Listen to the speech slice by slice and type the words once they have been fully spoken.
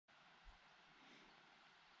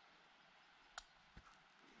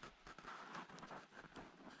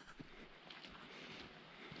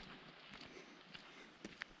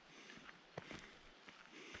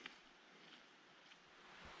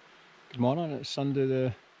morning. It's Sunday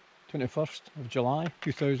the 21st of July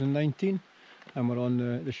 2019 and we're on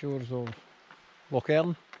the shores of Loch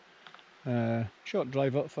Earn. Short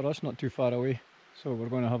drive up for us, not too far away, so we're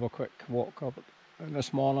going to have a quick walk up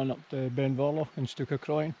this morning up to Ben Vorlich and Stuc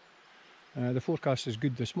Chroin. The forecast is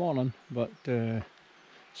good this morning, but this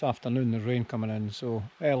afternoon there's rain coming in, so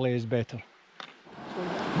early is better.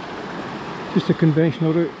 Just a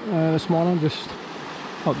conventional route this morning, just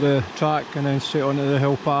up the track and then straight onto the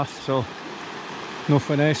hill path, so no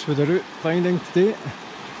finesse with the route finding today.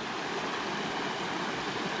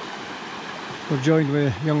 We're joined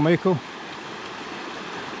with young Michael.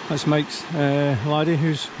 That's Mike's laddie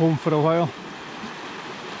who's home for a while.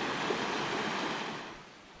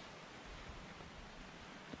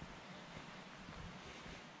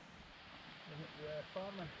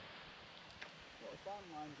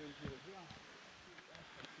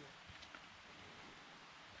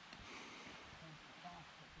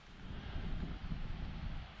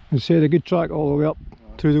 As I said, a good track all the way up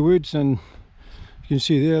through the woods, and you can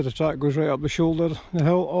see there the track goes right up the shoulder, the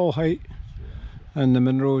hill, all height, and the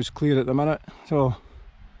munro is clear at the minute, so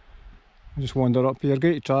I just wander up here.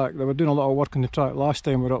 Great track. They were doing a lot of work on the track last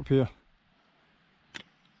time we were up here.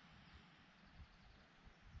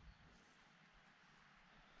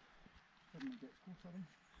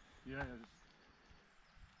 Yeah,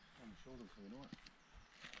 just on the shoulder so we know it.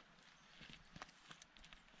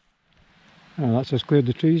 And that's just cleared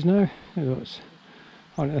the trees now. It's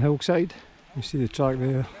on the hillside. You see the track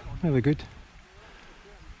there, really good.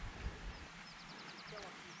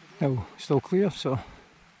 Hill still clear, so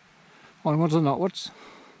onwards and upwards.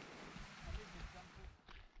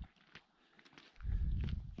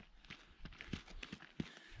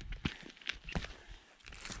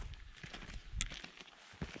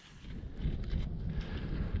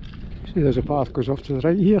 See, there's a path goes off to the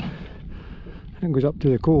right here and goes up to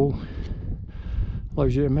the coal.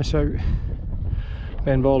 Allows you to miss out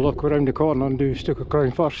Ben Vorlich, go around the corner and do Stuc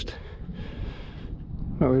Chroin first.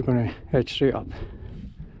 But we're going to head straight up.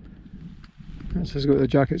 This has got the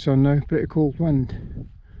jackets on now, pretty cold wind.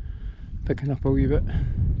 Picking up a wee bit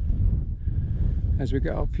as we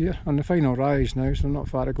get up here. On the final rise now, so not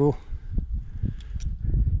far to go.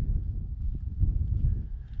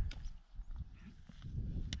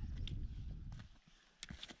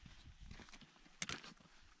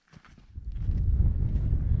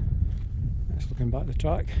 Looking back the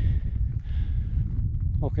track,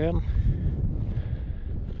 Loch Earn.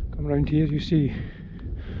 Come round here, you see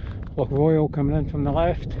Loch Earn coming in from the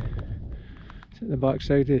left. It's at the back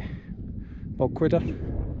side of Bogquidder.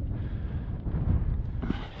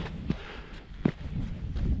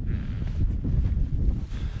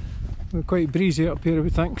 We're quite breezy up here, we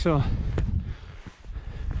think, so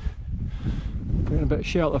getting a bit of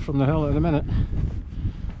shelter from the hill at the minute.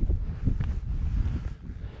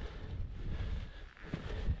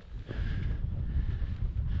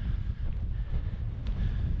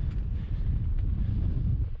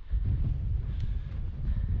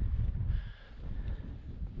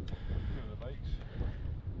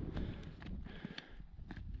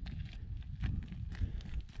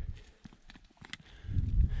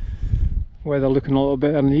 Weather looking a little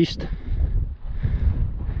better in the east.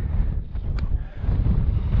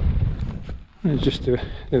 It's just the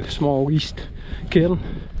small east cairn,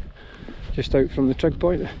 just out from the trig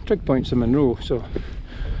point. The trig point's the munro, so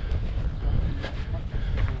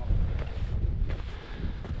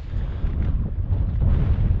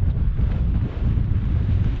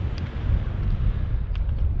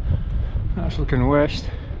that's looking west,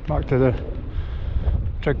 back to the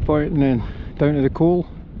trig point and then down to the coal.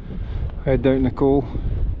 Head down the coal.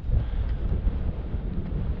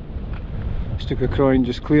 Stuc Chroin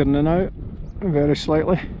just clearing it out very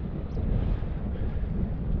slightly.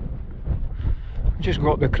 Just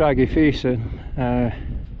got the craggy face in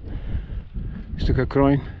Stuc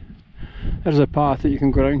Chroin. There's a path that you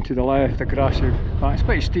can go around to the left, a grassy path. It's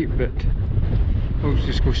quite steep, but we'll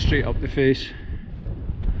just go straight up the face.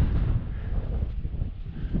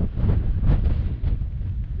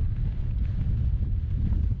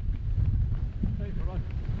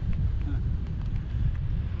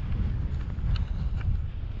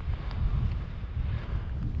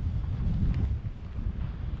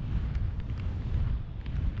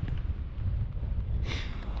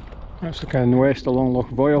 That's looking west along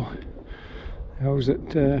Loch Earn. The hills at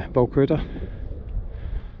Bogquidder.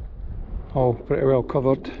 All pretty well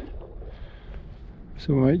covered.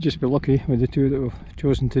 So we might just be lucky with the two that we've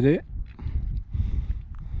chosen today.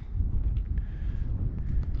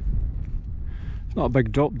 It's not a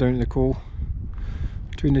big drop down to the coal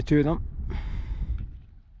between the two of them.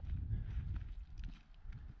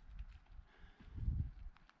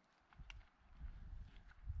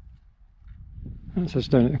 That's us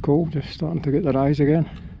down at the cove, just starting to get the rise again.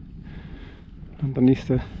 Underneath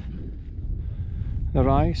the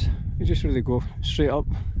rise, you just really go straight up.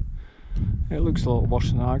 It looks a lot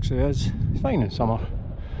worse than it actually is. It's fine in summer.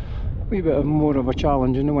 A wee bit more of a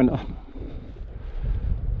challenge in the winter.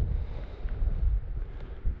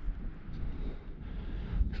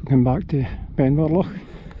 So come back to Ben Vorlich.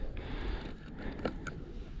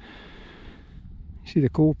 You see the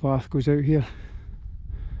coal path goes out here,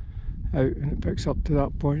 out, and it picks up to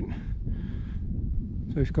that point.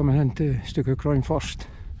 So if you're coming into Stuc Chroin first,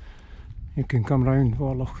 you can come round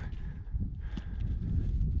Vorlich.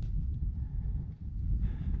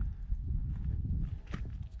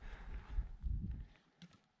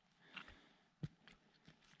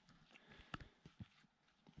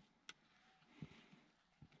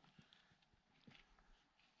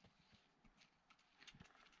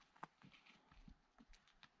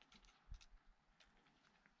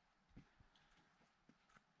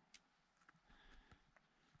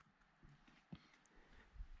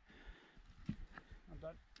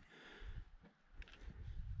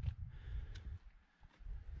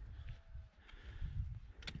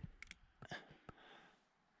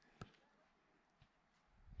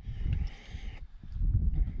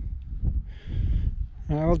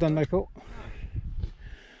 Well done, Michael.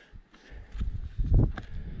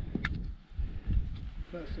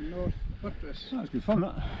 That's the north buttress. That's good fun,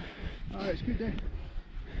 that. It's good day.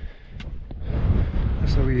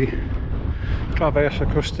 That's a wee traverse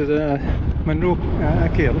across to the Munro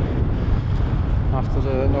cairn after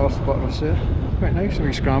the north buttress there. Quite nice, a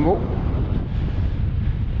wee scramble.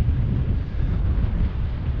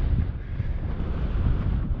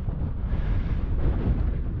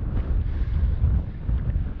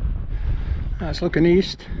 That's looking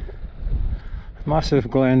east. Massive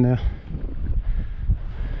glen there.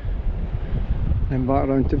 Then back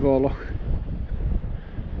round to Vorlich.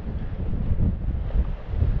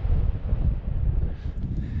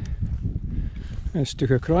 There's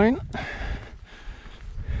Stuc Chroin.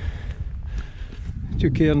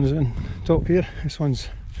 Two cairns on top here. This one's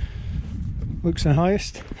looks the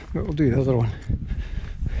highest, but we'll do the other one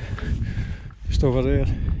just over there.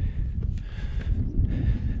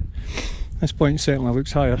 This point certainly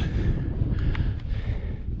looks higher.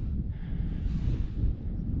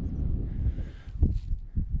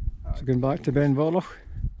 So going back to Ben Vorlich,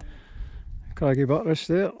 craggy buttress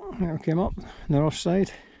there, it came up on the north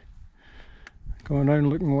side, going round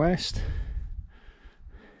looking west.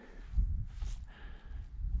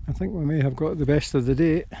 I think we may have got the best of the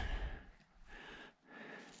day.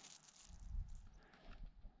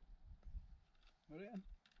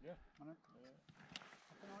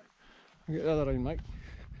 I'll get the other round, Mike.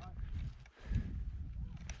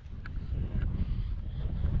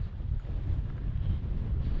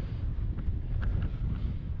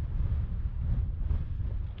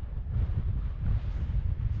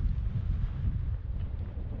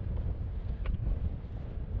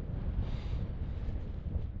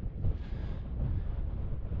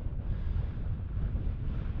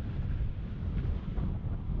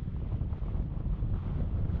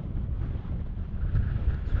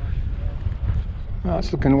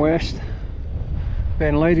 That's looking west.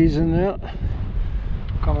 Ben Ladies in there.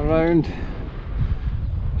 Coming round.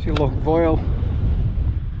 See Loch Earn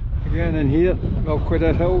again in here.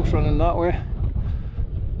 Quidder Hills running that way.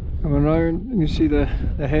 Coming round, you can see the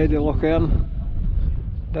head of Loch Earn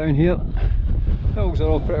down here. Hills are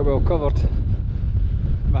all pretty well covered.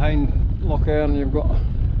 Behind Loch Earn you've got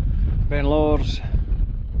Ben Lawers.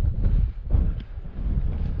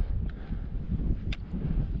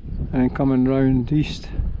 And then coming round east,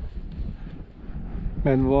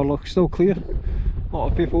 Ben Vorlich, still clear. A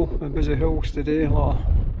lot of people in busy hills today, a lot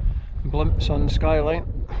of blimps on the skyline.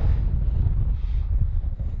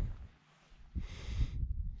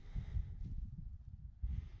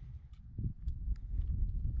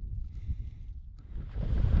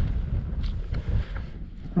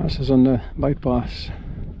 This is on the bypass.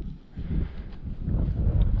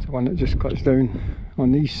 It's the one that just cuts down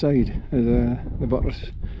on the east side of the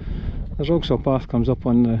buttress. There's also a path comes up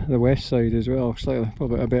on the west side as well, slightly,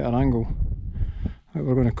 probably at a better angle. But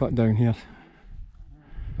we're going to cut down here.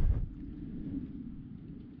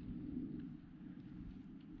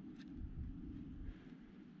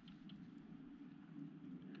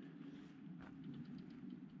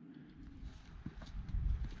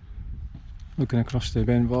 Looking across the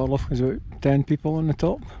Ben Vorlich, there's about 10 people on the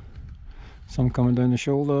top. Some coming down the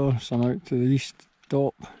shoulder, some out to the east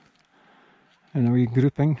top, and a wee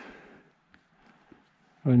grouping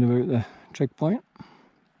round about the trig point.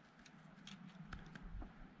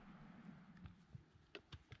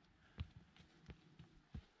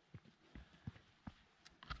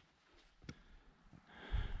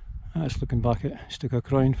 That's looking back at Stuc of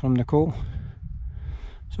Chroin from Nicole.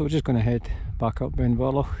 So we're just going to head back up Ben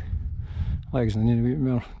Vorlich. Legs need a bit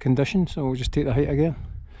more condition, so we'll just take the height again.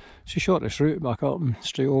 It's the shortest route back up and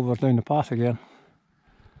straight over down the path again.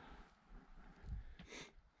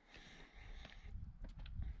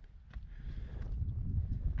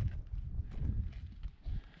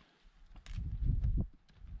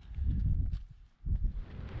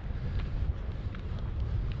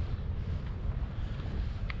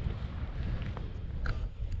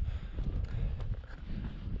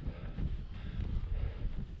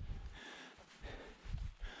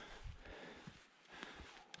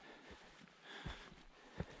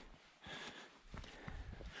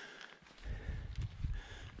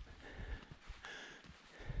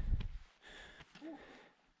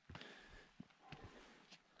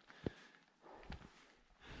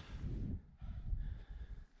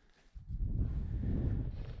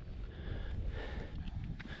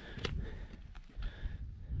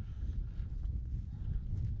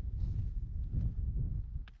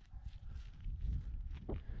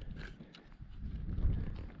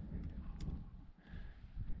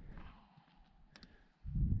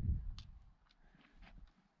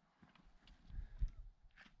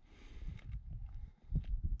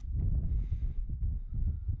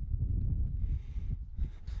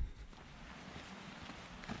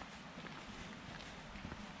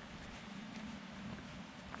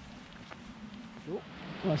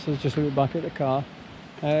 This is just a bit back at the car.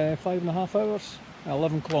 5.5 hours,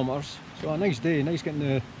 11 kilometres. So a nice day, nice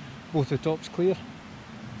getting both the tops clear.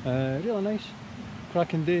 Really nice,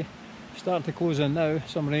 cracking day. Starting to close in now,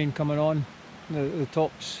 some rain coming on. The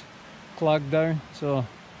tops clagged down, so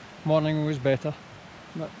morning was better.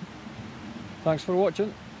 But thanks for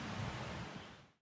watching.